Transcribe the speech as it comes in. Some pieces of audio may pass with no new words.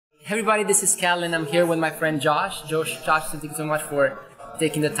Hey everybody, this is Catalin. I'm here with my friend Josh. Josh, thank you so much for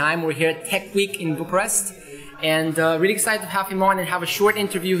taking the time. We're here at Tech Week in Bucharest, and really excited to have him on and have a short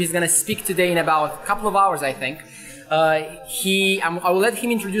interview. He's going to speak today in about a couple of hours, I think. I will let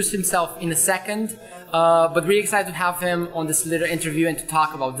him introduce himself in a second, but really excited to have him on this little interview and to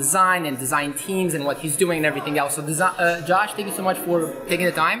talk about design and design teams and what he's doing and everything else. So Josh, thank you so much for taking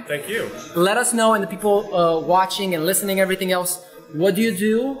the time. Thank you. Let us know, and the people watching and listening, everything else, what do you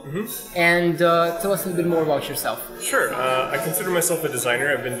do? And tell us a little bit more about yourself. Sure. I consider myself a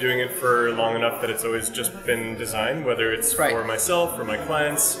designer. I've been doing it for long enough that it's always just been design, whether it's for myself, for my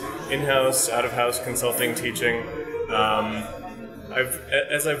clients, in-house, out-of-house, consulting, teaching.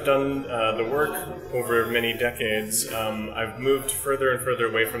 As I've done the work over many decades, I've moved further and further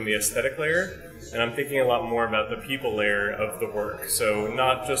away from the aesthetic layer, and I'm thinking a lot more about the people layer of the work. So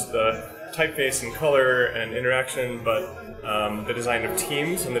not just the typeface and color and interaction, but the design of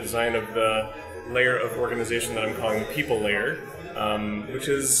teams and the design of the layer of organization that I'm calling the people layer, which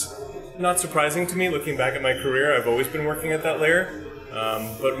is not surprising to me. Looking back at my career, I've always been working at that layer.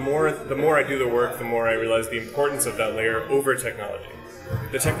 But the more I do the work, the more I realize the importance of that layer over technology.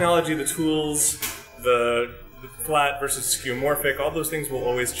 The technology, the tools, the flat versus skeuomorphic, all those things will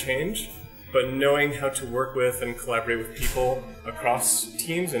always change. But knowing how to work with and collaborate with people across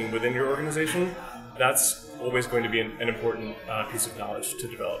teams and within your organization, that's always going to be an important piece of knowledge to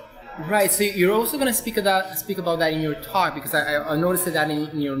develop. Right, so you're also going to speak about that in your talk, because I noticed that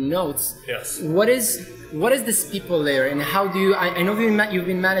in your notes. Yes. What is this people layer, and how do you? I know you've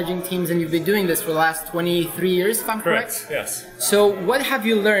been managing teams and you've been doing this for the last 23 years, if I'm correct. Yes. So what have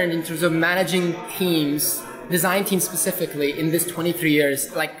you learned in terms of managing teams, design teams specifically, in this 23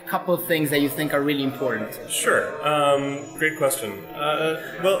 years? Like a couple of things that you think are really important. Sure. Great question.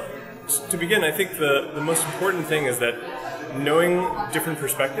 Well, to begin, I think the most important thing is that knowing different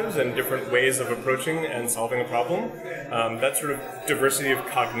perspectives and different ways of approaching and solving a problem, that sort of diversity of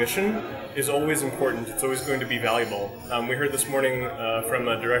cognition is always important. It's always going to be valuable. We heard this morning from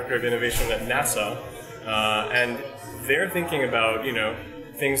a director of innovation at NASA, and they're thinking about,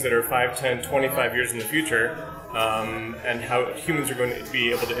 things that are 5, 10, 25 years in the future, and how humans are going to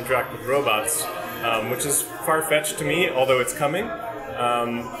be able to interact with robots, which is far-fetched to me, although it's coming.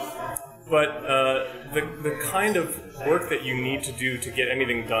 But the kind of work that you need to do to get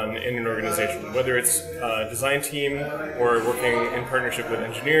anything done in an organization, whether it's a design team or working in partnership with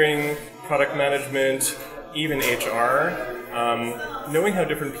engineering, product management, even HR, knowing how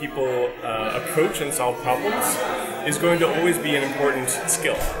different people approach and solve problems is going to always be an important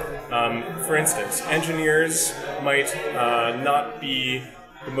skill. For instance, engineers might not be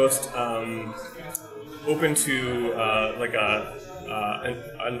the most open to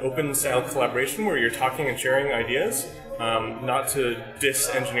an open style collaboration where you're talking and sharing ideas, not to diss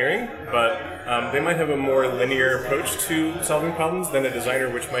engineering, but they might have a more linear approach to solving problems than a designer,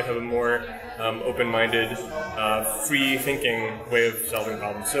 which might have a more open-minded, free-thinking way of solving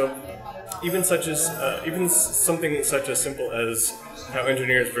problems. So even something such as simple as how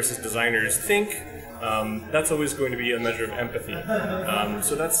engineers versus designers think, that's always going to be a measure of empathy.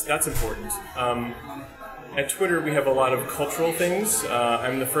 So that's important. At Twitter, we have a lot of cultural things.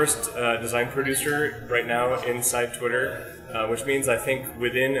 I'm the first design producer right now inside Twitter, which means I think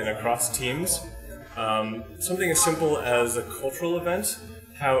within and across teams. Something as simple as a cultural event,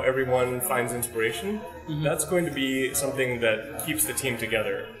 how everyone finds inspiration, that's going to be something that keeps the team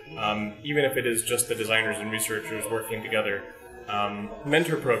together, even if it is just the designers and researchers working together.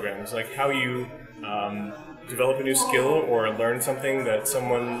 Mentor programs, like how you develop a new skill or learn something that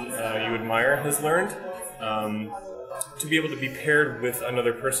someone you admire has learned. To be able to be paired with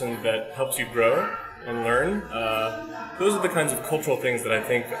another person that helps you grow and learn, those are the kinds of cultural things that I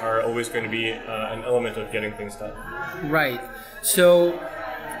think are always going to be an element of getting things done. Right. So,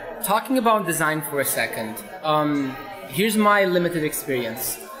 talking about design for a second, here's my limited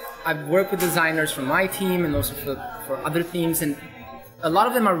experience. I've worked with designers from my team and also for other teams, and a lot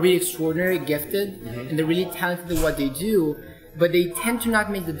of them are really extraordinary, gifted, and they're really talented at what they do, but they tend to not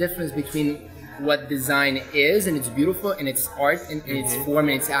make the difference between what design is, and it's beautiful, and it's art, and it's form,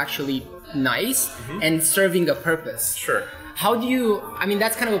 and it's actually nice, and serving a purpose. Sure. How do you,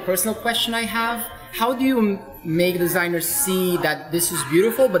 that's kind of a personal question I have. How do you make designers see that this is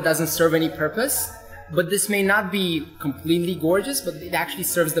beautiful but doesn't serve any purpose? But this may not be completely gorgeous, but it actually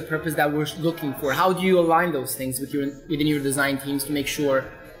serves the purpose that we're looking for. How do you align those things within your design teams to make sure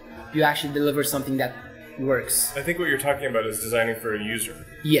you actually deliver something that works? I think what you're talking about is designing for a user.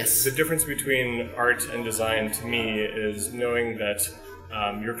 Yes. The difference between art and design to me is knowing that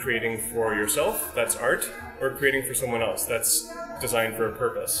you're creating for yourself, that's art, or creating for someone else, that's designed for a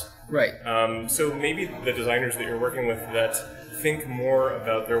purpose. Right. So maybe the designers that you're working with that think more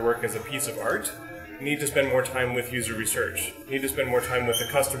about their work as a piece of art need to spend more time with user research, need to spend more time with the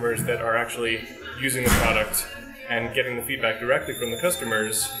customers that are actually using the product and getting the feedback directly from the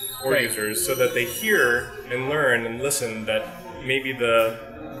customers or users, so that they hear and learn and listen that maybe the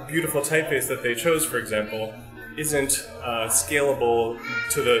beautiful typeface that they chose, for example, isn't scalable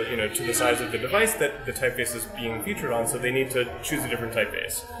to the size of the device that the typeface is being featured on, so they need to choose a different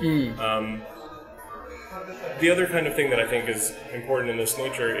typeface. The other kind of thing that I think is important in this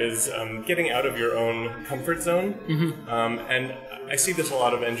nature is getting out of your own comfort zone. And I see this a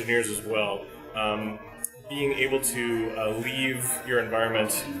lot of engineers as well. Being able to leave your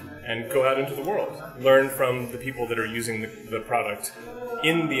environment and go out into the world. Learn from the people that are using the product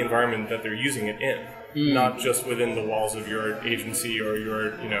in the environment that they're using it in, not just within the walls of your agency or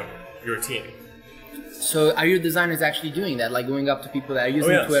your team. So are your designers actually doing that, like going up to people that are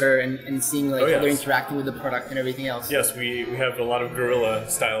using Twitter and seeing like how they're interacting with the product and everything else? Yes, we have a lot of guerrilla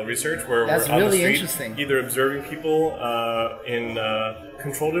style research where That's we're on really the street, interesting. either observing people in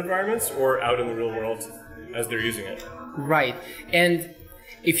controlled environments or out in the real world as they're using it. Right. And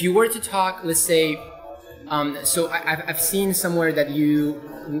if you were to talk, let's say, so I've seen somewhere that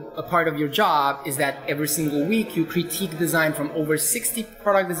a part of your job is that every single week you critique design from over 60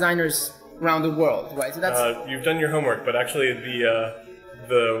 product designers around the world, right? So that's you've done your homework, but actually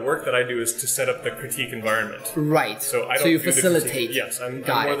the work that I do is to set up the critique environment. Right. So I don't. So you do the facilitate. critique. Yes, I'm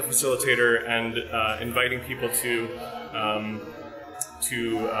more the facilitator and inviting people to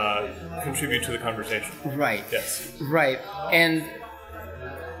contribute to the conversation. Right. Yes. Right. And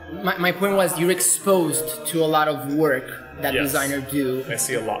my point was you're exposed to a lot of work that designers do. I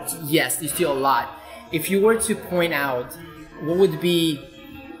see a lot. Yes, you see a lot. If you were to point out, what would be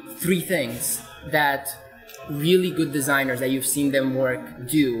 3 things that really good designers that you've seen them work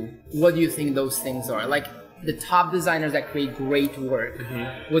do? What do you think those things are? Like the top designers that create great work,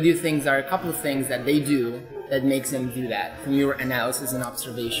 what do you think are a couple of things that they do that makes them do that from your analysis and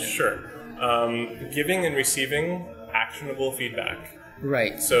observation? Sure. Giving and receiving actionable feedback.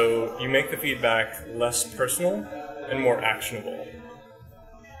 Right. So you make the feedback less personal and more actionable.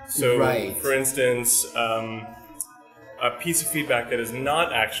 So, for instance, a piece of feedback that is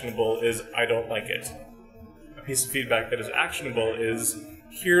not actionable is, I don't like it. A piece of feedback that is actionable is,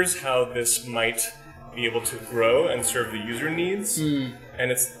 here's how this might be able to grow and serve the user needs.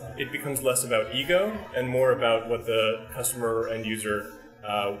 And it becomes less about ego and more about what the customer and user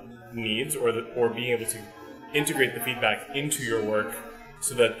needs, or being able to integrate the feedback into your work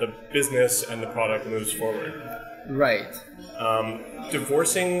so that the business and the product moves forward. Right.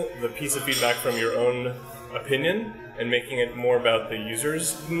 Divorcing the piece of feedback from your own opinion and making it more about the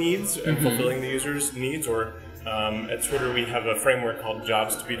user's needs and fulfilling the user's needs, or at Twitter we have a framework called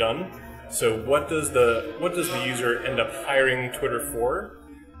jobs to be done. So what does the user end up hiring Twitter for?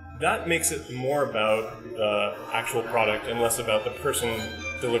 That makes it more about the actual product and less about the person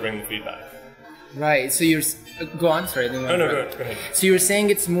delivering the feedback. Right. So you're go on. Sorry. Go ahead. So you're saying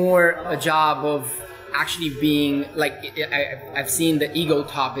it's more a job of actually being like I've seen the ego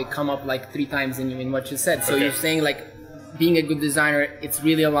topic come up like 3 times in what you said. So you're saying like being a good designer, it's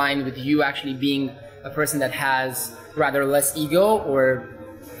really aligned with you actually being a person that has rather less ego or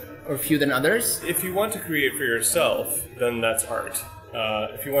few than others. If you want to create for yourself, then that's art.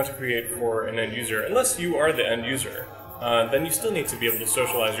 If you want to create for an end user, unless you are the end user, then you still need to be able to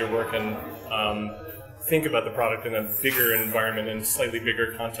socialize your work and think about the product in a bigger environment and slightly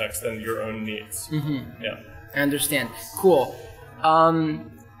bigger context than your own needs. Yeah, I understand. Cool.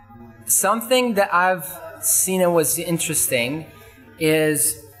 Something that I've seen and was interesting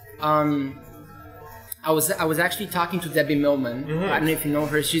is I was actually talking to Debbie Millman. I don't know if you know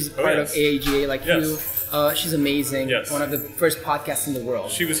her. She's part of AAGA, like you. She's amazing. One of the first podcasts in the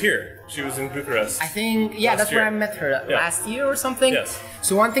world. She was here. She was in Bucharest. I think, that's where I met her last year or something. Yes.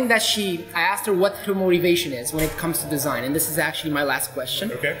 So one thing that I asked her what her motivation is when it comes to design, and this is actually my last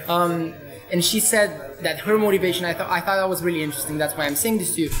question. Okay. And she said that her motivation, I thought that was really interesting. That's why I'm saying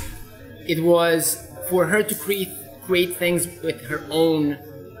this to you. It was for her to create things with her own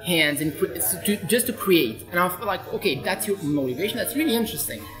hands and just to create. And I feel like, okay, that's your motivation. That's really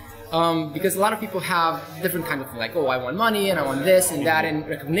interesting. Because a lot of people have different kind of things, like, oh, I want money and I want this and that and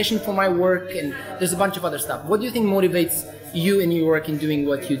recognition for my work, and there's a bunch of other stuff. What do you think motivates you in your work in doing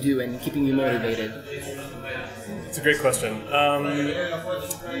what you do and keeping you motivated? It's a great question.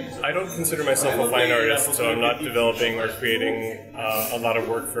 I don't consider myself a fine artist, so I'm not developing or creating a lot of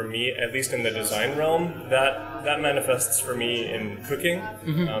work for me, at least in the design realm. That manifests for me in cooking.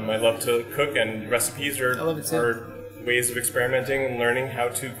 I love to cook, and recipes are ways of experimenting and learning how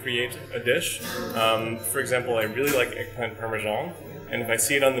to create a dish. For example, I really like eggplant parmesan, and if I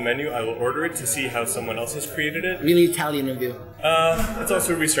see it on the menu, I will order it to see how someone else has created it. Really Italian of you. It's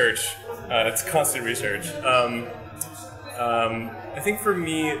also research. It's constant research. I think for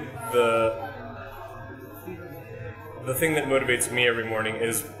me, the thing that motivates me every morning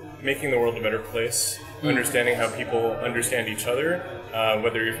is making the world a better place, understanding how people understand each other,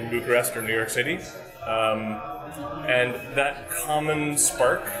 whether you're from Bucharest or New York City. And that common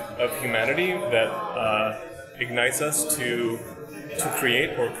spark of humanity that ignites us to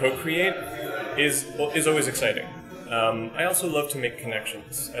create or co-create is always exciting. I also love to make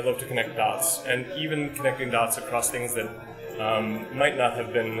connections. I love to connect dots, and even connecting dots across things that might not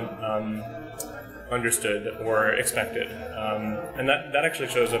have been understood or expected. And that actually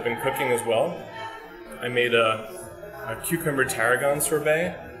shows up in cooking as well. I made a cucumber tarragon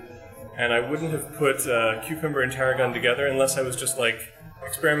sorbet, and I wouldn't have put cucumber and tarragon together unless I was just like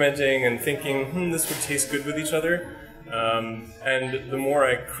experimenting and thinking, this would taste good with each other. And the more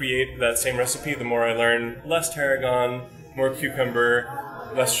I create that same recipe, the more I learn less tarragon, more cucumber,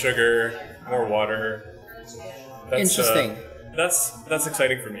 less sugar, more water. That's, interesting. That's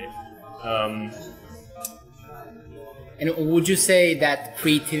exciting for me. And would you say that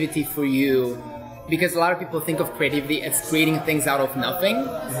creativity for you, because a lot of people think of creativity as creating things out of nothing.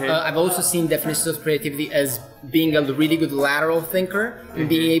 I've also seen definitions of creativity as being a really good lateral thinker and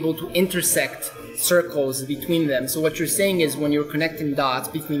being able to intersect circles between them. So what you're saying is when you're connecting dots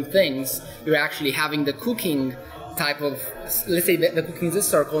between things, you're actually having the cooking type of, let's say the cooking is a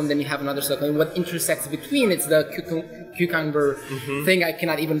circle and then you have another circle, and what intersects between it's the cucumber thing I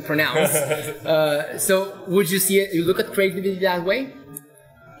cannot even pronounce. So would you see it, you look at creativity that way?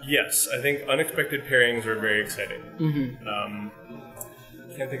 Yes, I think unexpected pairings are very exciting.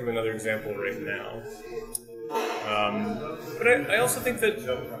 Can't think of another example right now. But I also think that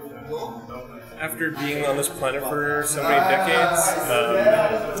after being on this planet for so many decades,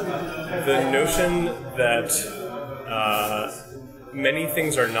 the notion that many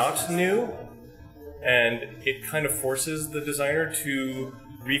things are not new, and it kind of forces the designer to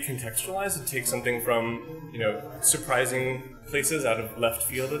recontextualize and take something from, surprising places out of left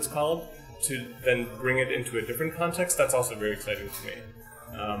field, it's called, to then bring it into a different context. That's also very exciting to me.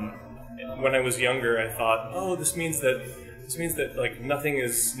 When I was younger, I thought, oh, this means that like nothing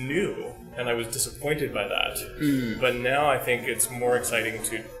is new, and I was disappointed by that. But now I think it's more exciting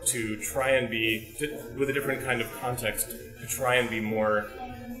to try and be, with a different kind of context, to try and be more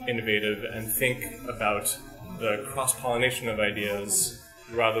innovative and think about the cross-pollination of ideas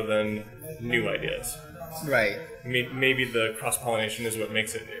rather than new ideas. Right. Maybe the cross-pollination is what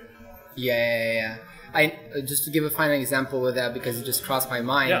makes it new. Yeah. I just to give a final example with that, because it just crossed my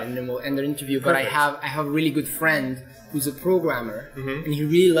mind, and then we'll end the interview. Perfect. But I have a really good friend who's a programmer, and he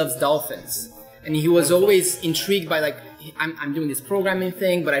really loves dolphins. And he was always intrigued by, like, I'm doing this programming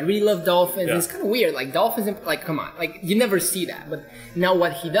thing, but I really love dolphins. Yeah. It's kind of weird, like dolphins, like, come on, like you never see that. But now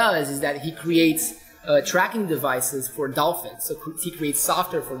what he does is that he creates tracking devices for dolphins. So he creates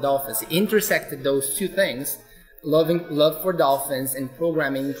software for dolphins. He intersected those two things, love for dolphins and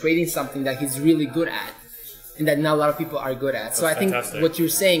programming, creating something that he's really good at, and that not a lot of people are good at. So I think what you're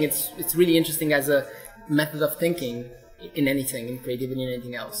saying, it's really interesting as a method of thinking in anything, in creativity and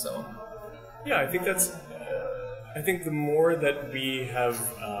anything else. So yeah, I think the more that we have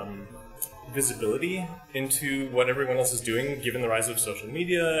visibility into what everyone else is doing, given the rise of social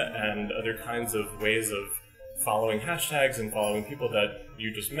media and other kinds of ways of following hashtags and following people that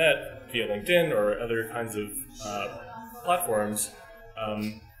you just met via LinkedIn or other kinds of platforms,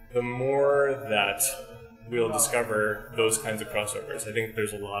 the more that we'll discover those kinds of crossovers. I think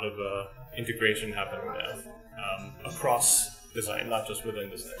there's a lot of integration happening now across design, not just within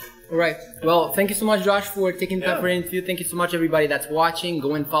design. All right. Well, thank you so much, Josh, for taking the time for the interview. Thank you so much, everybody that's watching.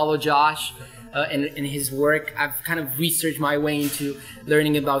 Go and follow Josh and his work. I've kind of researched my way into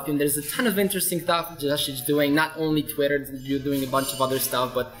learning about him. There's a ton of interesting stuff Josh is doing, not only Twitter, you're doing a bunch of other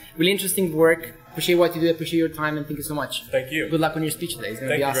stuff, but really interesting work. Appreciate what you do, appreciate your time, and thank you so much. Thank you. Good luck on your speech today. It's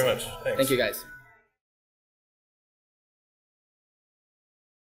going to be awesome. Thank you very much. Thanks. Thank you, guys.